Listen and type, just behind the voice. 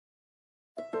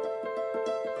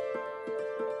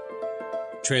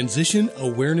Transition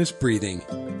Awareness Breathing.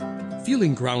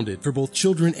 Feeling grounded for both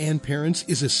children and parents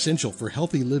is essential for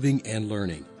healthy living and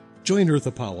learning. Join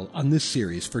Eartha Powell on this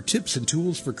series for tips and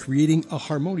tools for creating a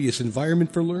harmonious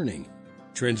environment for learning.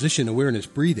 Transition Awareness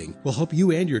Breathing will help you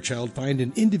and your child find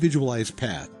an individualized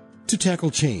path to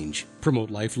tackle change, promote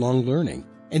lifelong learning,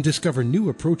 and discover new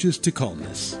approaches to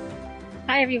calmness.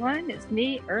 Hi, everyone. It's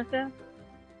me, Eartha.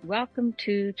 Welcome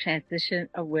to Transition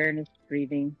Awareness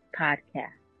Breathing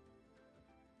Podcast.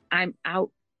 I'm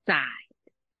outside.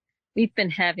 We've been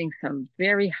having some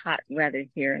very hot weather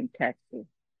here in Texas.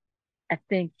 I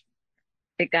think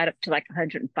it got up to like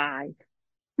 105.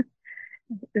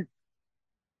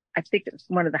 I think it's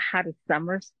one of the hottest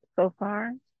summers so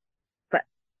far, but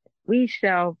we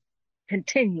shall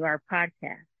continue our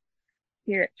podcast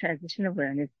here at Transition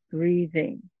Awareness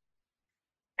Breathing.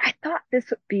 I thought this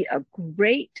would be a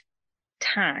great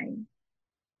time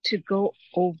to go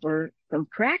over some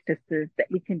practices that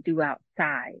we can do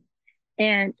outside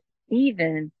and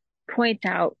even point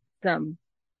out some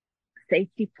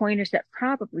safety pointers that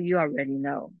probably you already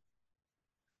know.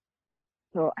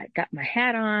 So I got my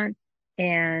hat on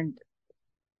and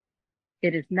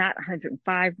it is not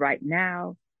 105 right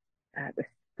now. The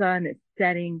sun is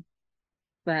setting,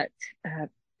 but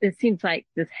it seems like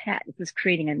this hat is just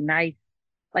creating a nice,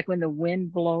 like when the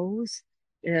wind blows,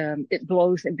 it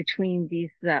blows in between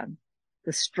these, the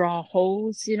straw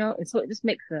holes, and so it just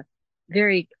makes a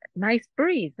very nice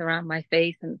breeze around my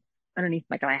face and underneath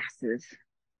my glasses.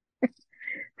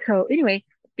 So anyway,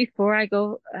 before I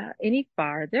go any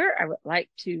farther, I would like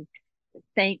to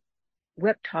thank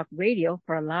Web Talk Radio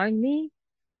for allowing me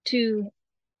to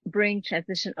bring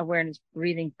Transition Awareness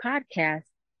Breathing Podcast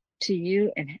to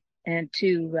you and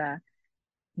to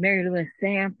Mary Lou and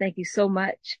Sam. Thank you so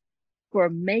much for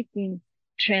making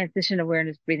Transition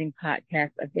Awareness Breathing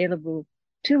Podcast available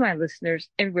to my listeners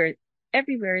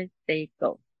everywhere they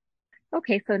go.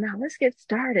 Okay, so now let's get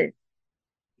started.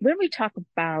 When we talk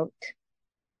about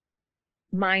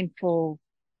mindful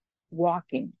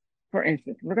walking, for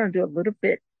instance, we're going to do a little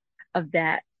bit of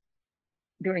that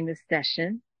during this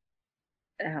session,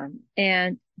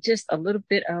 and just a little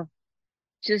bit of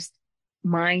just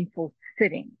mindful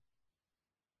sitting.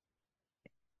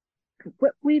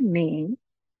 What we mean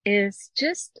is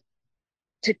just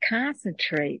to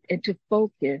concentrate and to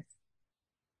focus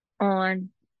on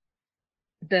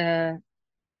the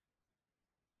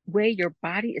way your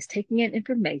body is taking in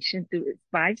information through its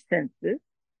five senses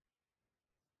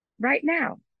right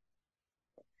now.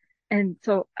 And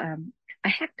so I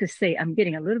have to say I'm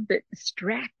getting a little bit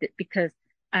distracted because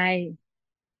I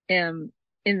am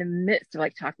in the midst of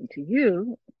like talking to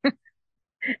you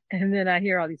and then I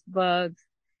hear all these bugs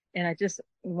and I just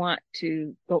want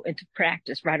to go into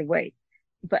practice right away.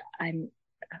 But I'm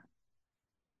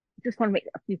just want to make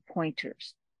a few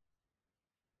pointers.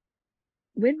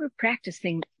 When we're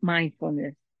practicing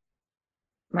mindfulness,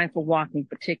 mindful walking in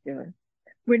particular,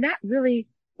 we're not really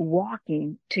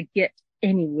walking to get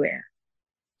anywhere.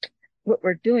 What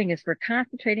we're doing is we're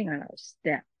concentrating on our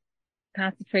step,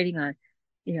 concentrating on,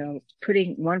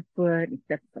 putting one foot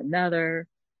instead of another,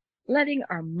 letting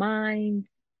our mind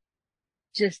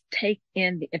just take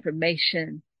in the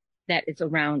information that is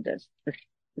around us, the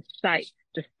sights,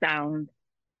 the sound,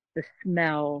 the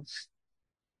smells,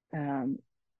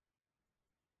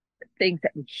 things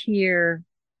that we hear.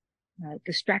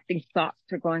 Distracting thoughts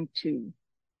are going to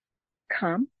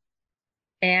come.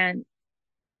 And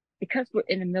because we're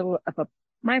in the middle of a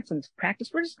mindfulness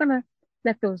practice, we're just going to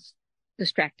let those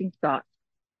distracting thoughts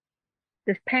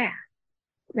just pass.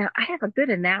 Now, I have a good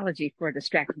analogy for a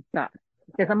distracting thought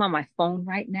because I'm on my phone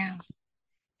right now.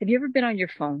 Have you ever been on your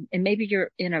phone and maybe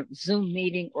you're in a Zoom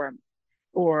meeting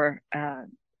or a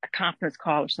conference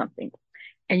call or something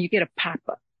and you get a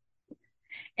pop-up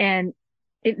and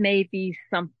it may be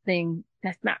something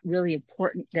that's not really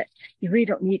important that you really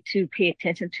don't need to pay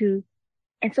attention to.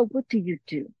 And so what do?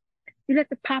 You let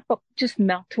the pop-up just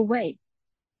melt away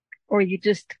or you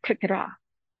just click it off.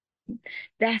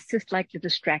 That's just like the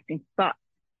distracting thoughts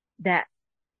that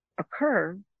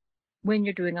occur when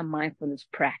you're doing a mindfulness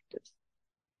practice.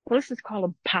 So let's just call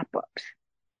them pop-ups.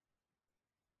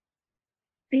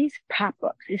 These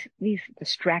pop-ups, these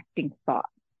distracting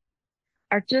thoughts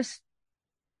are just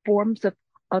forms of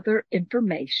other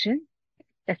information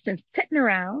that's been sitting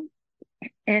around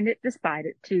and it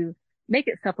decided to make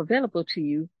itself available to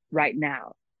you right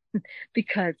now.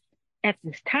 Because at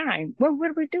this time, well, what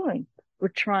are we doing? We're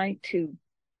trying to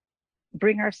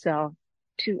bring ourselves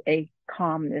to a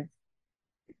calmness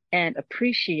and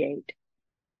appreciate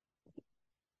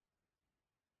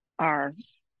our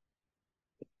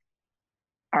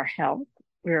health.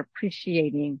 We're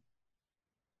appreciating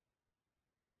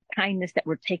kindness that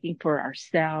we're taking for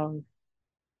ourselves.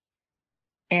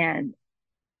 And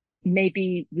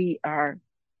maybe we are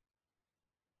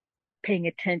paying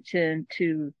attention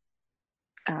to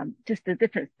just the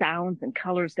different sounds and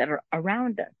colors that are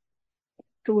around us.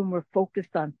 So when we're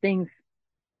focused on things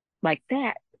like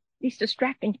that, these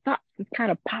distracting thoughts just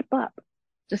kind of pop up.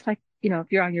 Just like,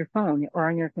 if you're on your phone or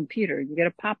on your computer, you get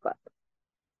a pop up.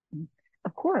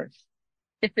 Of course,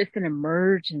 if it's an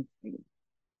emergency,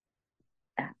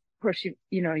 of course,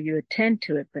 you attend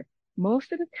to it. But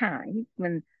most of the time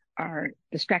when our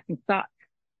distracting thoughts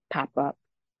pop up,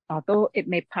 although it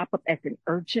may pop up as an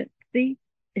urgency,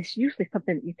 it's usually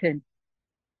something that you can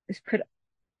just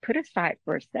put aside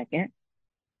for a second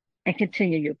and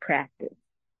continue your practice.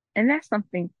 And that's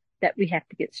something that we have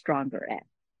to get stronger at.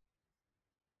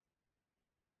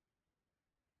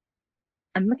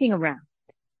 I'm looking around.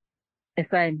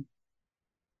 If I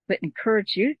would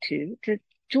encourage you to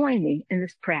join me in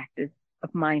this practice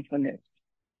of mindfulness.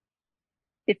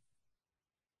 If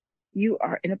you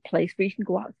are in a place where you can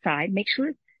go outside, make sure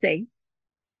it's safe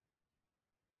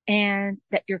and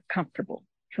that you're comfortable.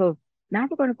 So now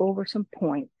we're going to go over some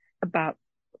points about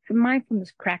some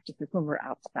mindfulness practices when we're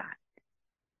outside.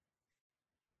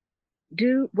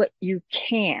 Do what you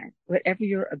can, whatever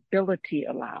your ability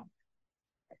allows.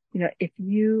 If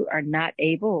you are not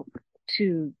able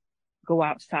to go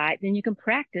outside, then you can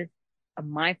practice a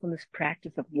mindfulness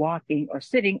practice of walking or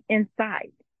sitting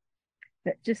inside.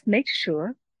 But just make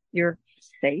sure you're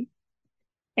safe.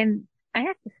 And I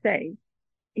have to say,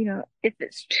 if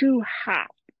it's too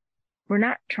hot, we're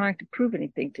not trying to prove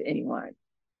anything to anyone.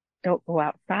 Don't go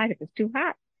outside if it's too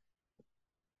hot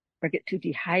or get too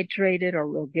dehydrated, or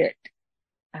we'll get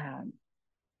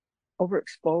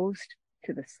overexposed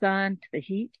to the sun, to the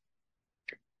heat.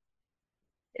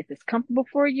 If it's comfortable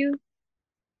for you,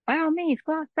 by all means,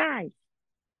 go outside.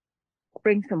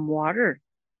 Bring some water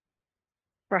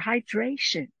for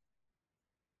hydration.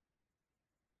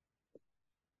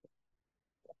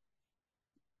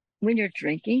 When you're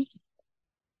drinking,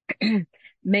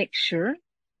 make sure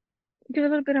you do a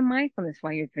little bit of mindfulness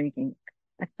while you're drinking.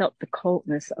 I felt the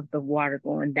coldness of the water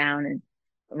going down and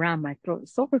around my throat.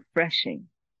 It's so refreshing.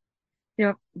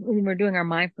 When we're doing our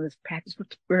mindfulness practice,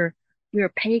 we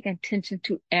are paying attention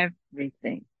to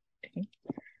everything. Okay?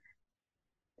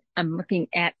 I'm looking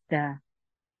at the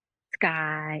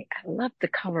sky. I love the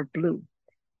color blue.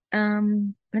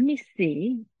 Let me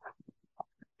see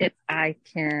if I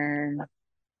can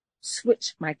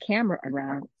switch my camera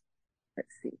around. Let's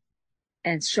see,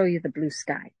 and show you the blue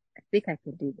sky. I think I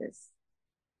can do this.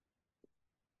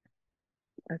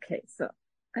 Okay, so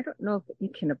I don't know if you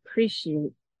can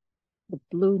appreciate the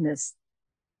blueness.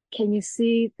 Can you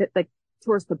see that, like,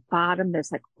 towards the bottom,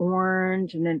 there's like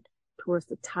orange, and then towards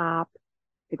the top,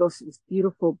 it goes to this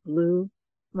beautiful blue.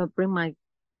 I'm going to bring my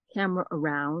camera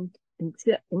around and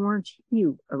see that orange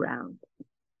hue around.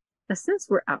 Now, since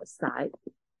we're outside,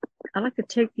 I'd like to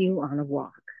take you on a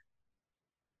walk.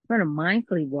 We're going to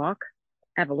mindfully walk.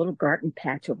 I have a little garden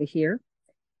patch over here.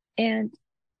 And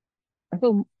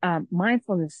although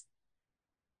mindfulness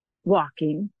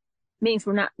walking means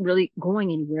we're not really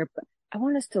going anywhere, but I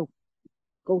want us to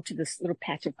go to this little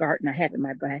patch of garden I have in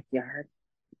my backyard.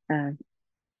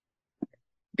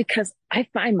 Because I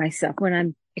find myself, when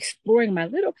I'm exploring my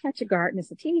little patch of garden,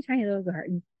 it's a teeny tiny little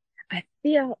garden, I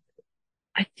feel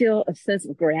a sense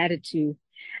of gratitude.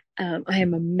 I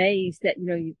am amazed that,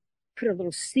 you put a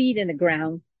little seed in the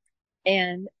ground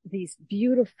and these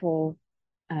beautiful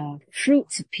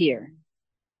fruits appear.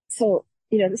 So,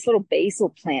 this little basil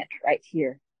plant right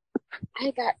here,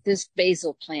 I got this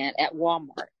basil plant at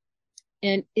Walmart,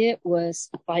 and it was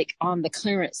like on the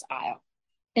clearance aisle.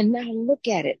 And now look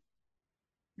at it.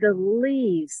 The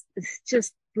leaves, it's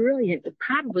just brilliant. We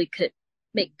probably could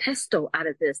make pesto out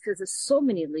of this because there's so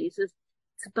many leaves. It's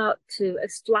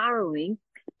flowering.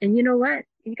 And you know what,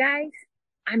 you guys?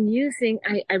 I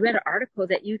read an article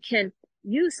that you can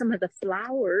use some of the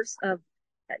flowers of,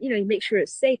 you make sure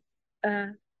it's safe,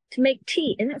 to make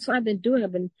tea. And that's what I've been doing.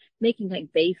 I've been making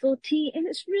like basil tea, and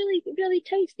it's really, really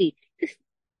tasty.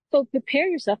 So prepare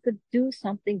yourself to do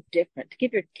something different, to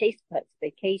give your taste buds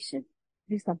vacation,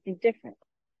 do something different.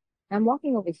 I'm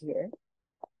walking over here.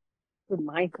 We're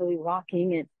mindfully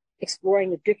walking and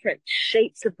exploring the different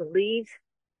shapes of the leaves.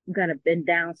 I'm going to bend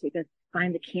down so you can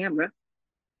find the camera.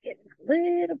 Getting a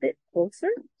little bit closer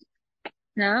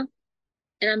now.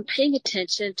 And I'm paying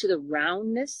attention to the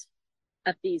roundness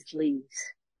of these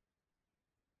leaves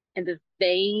and the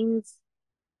veins.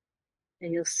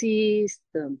 And you'll see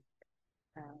some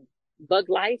bug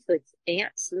life, like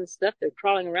ants and stuff. They're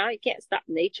crawling around. You can't stop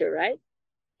nature, right?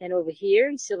 And over here,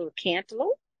 you see a little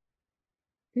cantaloupe.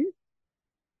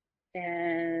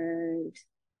 and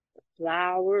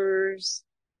flowers.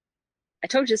 I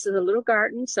told you this is a little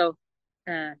garden, so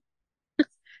uh,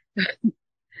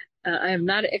 I am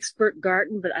not an expert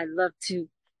garden, but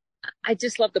I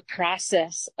just love the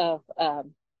process of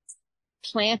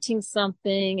planting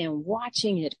something and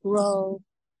watching it grow.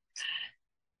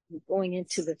 Going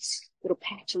into the little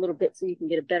patch a little bit so you can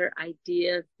get a better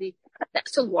idea.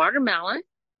 That's a watermelon.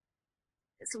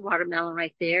 It's a watermelon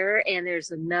right there. And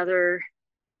there's another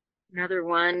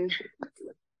one,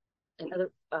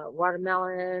 another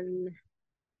watermelon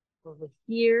over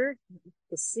here. You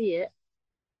can see it.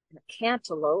 And a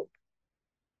cantaloupe.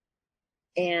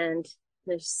 And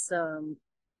there's some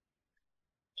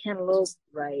cantaloupe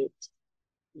right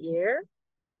here,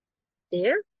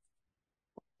 there.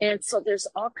 And so there's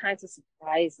all kinds of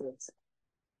surprises.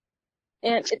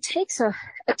 And it takes a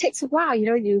while,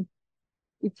 you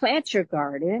plant your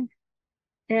garden,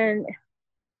 and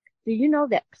do you know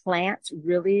that plants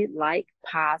really like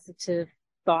positive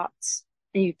thoughts?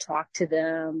 And you talk to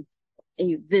them and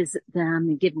you visit them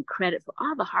and give them credit for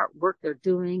all the hard work they're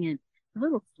doing. And the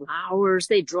little flowers,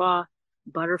 they draw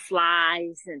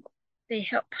butterflies and they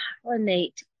help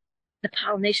pollinate the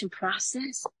pollination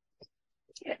process.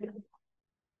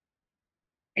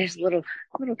 There's a little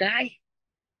guy,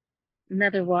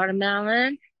 another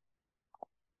watermelon.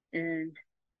 And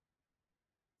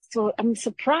so I'm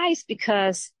surprised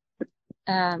because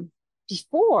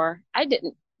before I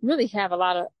didn't really have a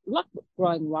lot of luck with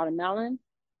growing watermelon.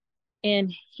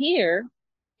 And here,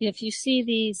 if you see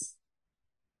these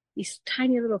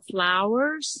tiny little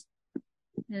flowers,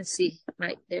 let's see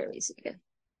right there,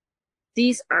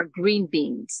 these are green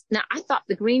beans. Now I thought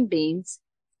the green beans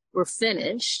were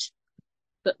finished,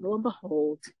 but lo and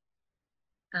behold,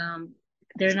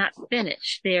 they're not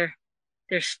finished. They're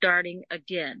starting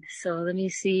again. So let me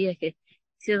see. I can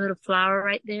see a little flower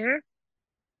right there.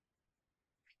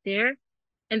 There.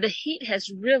 And the heat has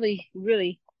really,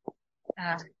 really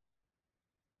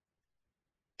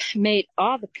made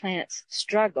all the plants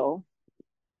struggle.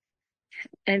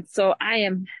 And so I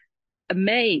am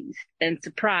amazed and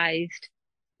surprised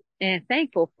and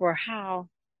thankful for how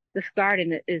this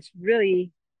garden is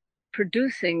really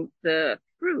producing the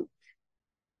fruit.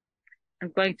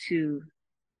 I'm going to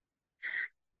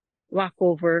walk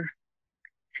over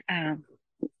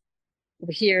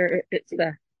here. It's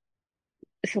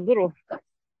a little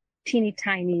teeny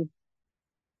tiny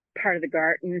part of the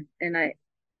garden, and I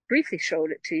briefly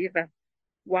showed it to you by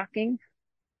walking.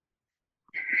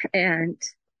 And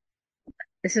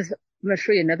I'm going to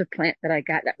show you another plant that I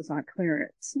got that was on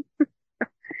clearance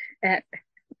at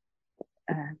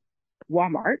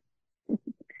Walmart.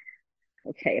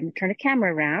 Okay, I'm going to turn the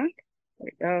camera around. There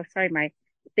we go. Sorry, my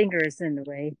finger is in the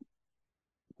way.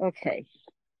 Okay,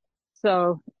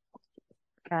 so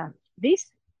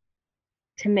these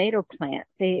tomato plants,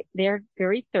 they're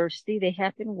very thirsty. They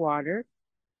have been watered.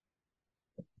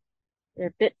 They're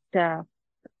a bit, I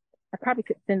probably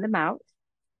could thin them out.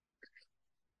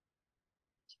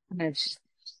 I'm going to see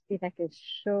if I can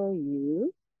show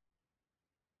you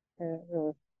a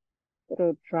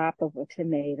little drop of a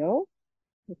tomato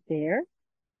right there.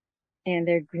 And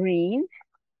they're green.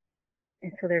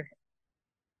 And so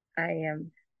I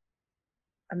am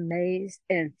amazed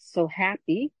and so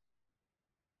happy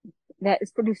that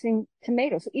it's producing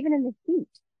tomatoes. So even in the heat,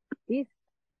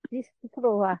 these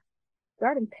little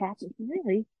garden patches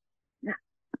really not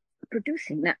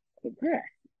producing that good.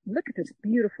 Look at this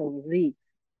beautiful leaf.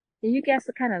 Can you guess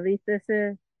what kind of leaf this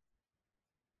is?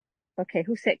 Okay,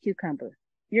 who said cucumber?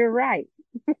 You're right.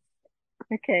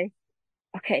 Okay.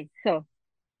 Okay, so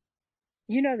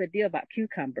you know the deal about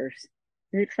cucumbers.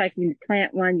 It looks like when you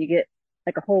plant one, you get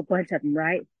like a whole bunch of them,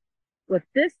 right? With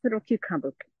this little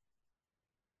cucumber,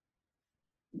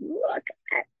 look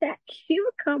at that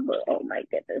cucumber. Oh my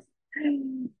goodness.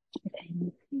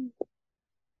 Okay.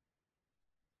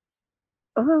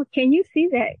 Oh, can you see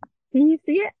that? Can you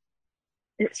see it?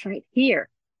 It's right here.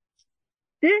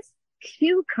 This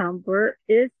cucumber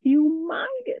is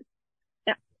humongous.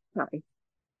 Sorry.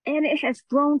 And it has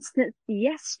grown since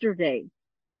yesterday.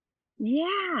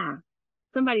 Yeah.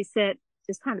 Somebody said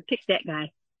it's time to pick that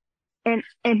guy. And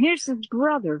here's his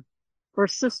brother or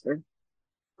sister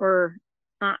or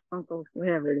aunt, uncle,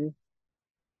 whatever it is.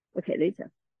 Okay,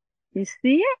 you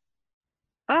see it?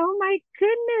 Oh my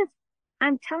goodness.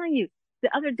 I'm telling you,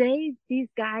 the other day, these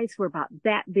guys were about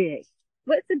that big.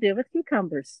 What's the deal with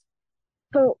cucumbers?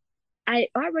 So I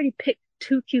already picked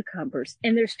 2 cucumbers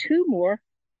and there's 2 more.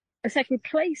 It's like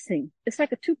replacing. It's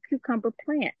like a 2 cucumber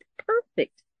plant.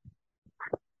 Perfect.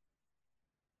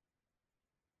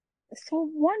 It's so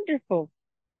wonderful.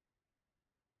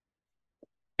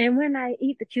 And when I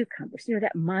eat the cucumbers,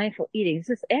 that mindful eating is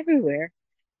just everywhere.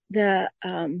 The,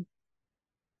 um,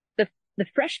 the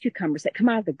fresh cucumbers that come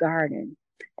out of the garden,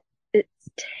 it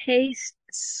tastes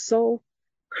so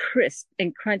crisp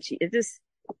and crunchy. It just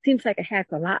seems like it has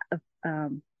lot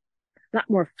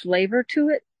more flavor to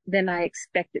it than I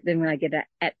expected than when I get it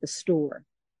at the store.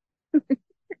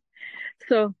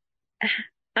 So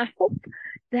I hope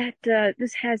that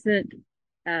this hasn't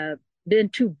been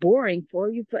too boring for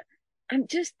you, but I'm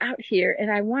just out here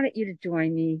and I wanted you to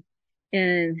join me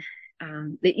in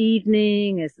the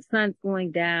evening as the sun's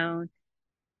going down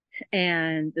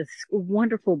and this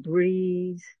wonderful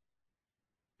breeze.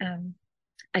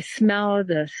 I smell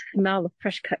of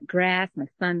fresh cut grass. My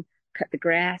son cut the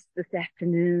grass this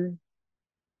afternoon.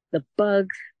 The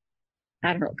bugs,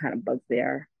 I don't know what kind of bugs they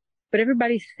are, but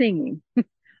everybody's singing.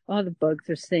 All the bugs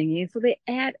are singing. So they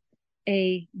add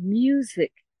a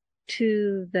music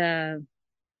to the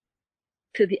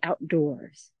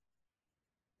outdoors.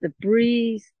 The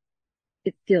breeze,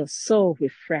 it feels so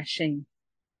refreshing.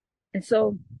 And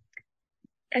so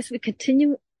as we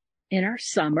continue in our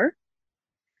summer,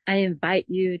 I invite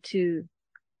you to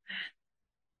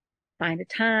find a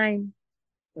time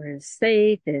where it's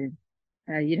safe and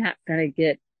you're not going to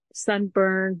get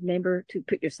sunburned. Remember to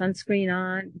put your sunscreen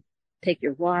on, take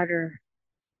your water,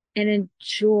 and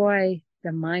enjoy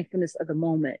the mindfulness of the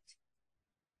moment.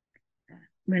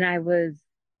 When I was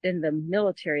in the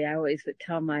military, I always would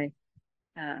tell my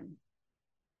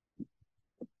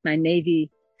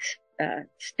Navy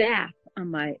staff on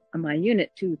my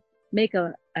unit to make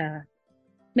a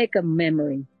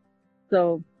memory.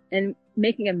 So, and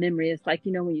making a memory is like,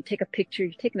 when you take a picture,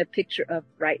 you're taking a picture of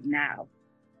right now.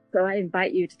 So I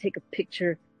invite you to take a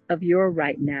picture of your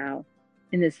right now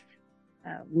in this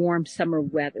warm summer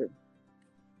weather.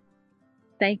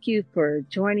 Thank you for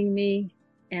joining me.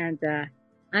 And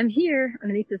I'm here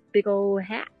underneath this big old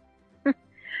hat.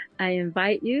 I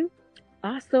invite you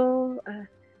also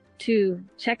to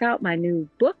check out my new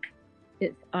book.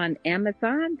 It's on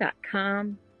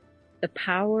Amazon.com, The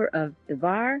Power of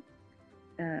Devar,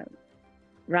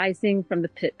 Rising from the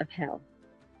Pit of Hell.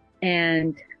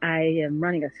 And I am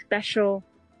running a special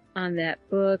on that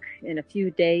book in a few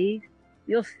days.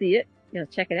 You'll see it.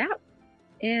 Check it out.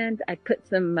 And I put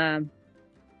some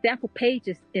sample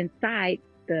pages inside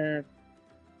the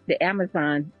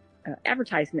Amazon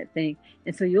advertisement thing.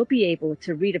 And so you'll be able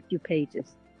to read a few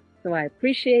pages. So I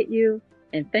appreciate you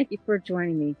and thank you for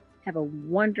joining me. Have a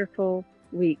wonderful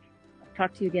week. I'll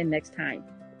talk to you again next time.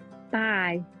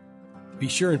 Bye. Be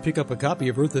sure and pick up a copy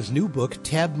of Eartha's new book,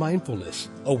 Tab Mindfulness,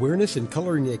 Awareness and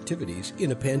Coloring Activities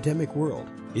in a Pandemic World.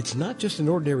 It's not just an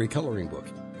ordinary coloring book.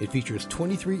 It features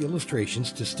 23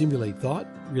 illustrations to stimulate thought,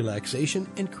 relaxation,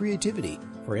 and creativity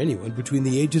for anyone between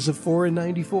the ages of 4 and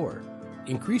 94.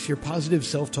 Increase your positive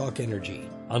self-talk energy,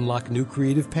 unlock new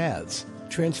creative paths,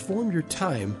 transform your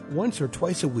time once or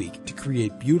twice a week to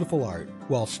create beautiful art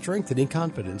while strengthening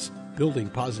confidence, building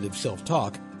positive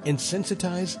self-talk, and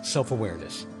sensitize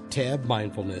self-awareness. Tab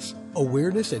Mindfulness,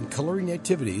 Awareness and Coloring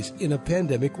Activities in a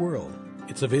Pandemic World.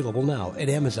 It's available now at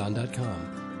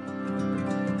Amazon.com.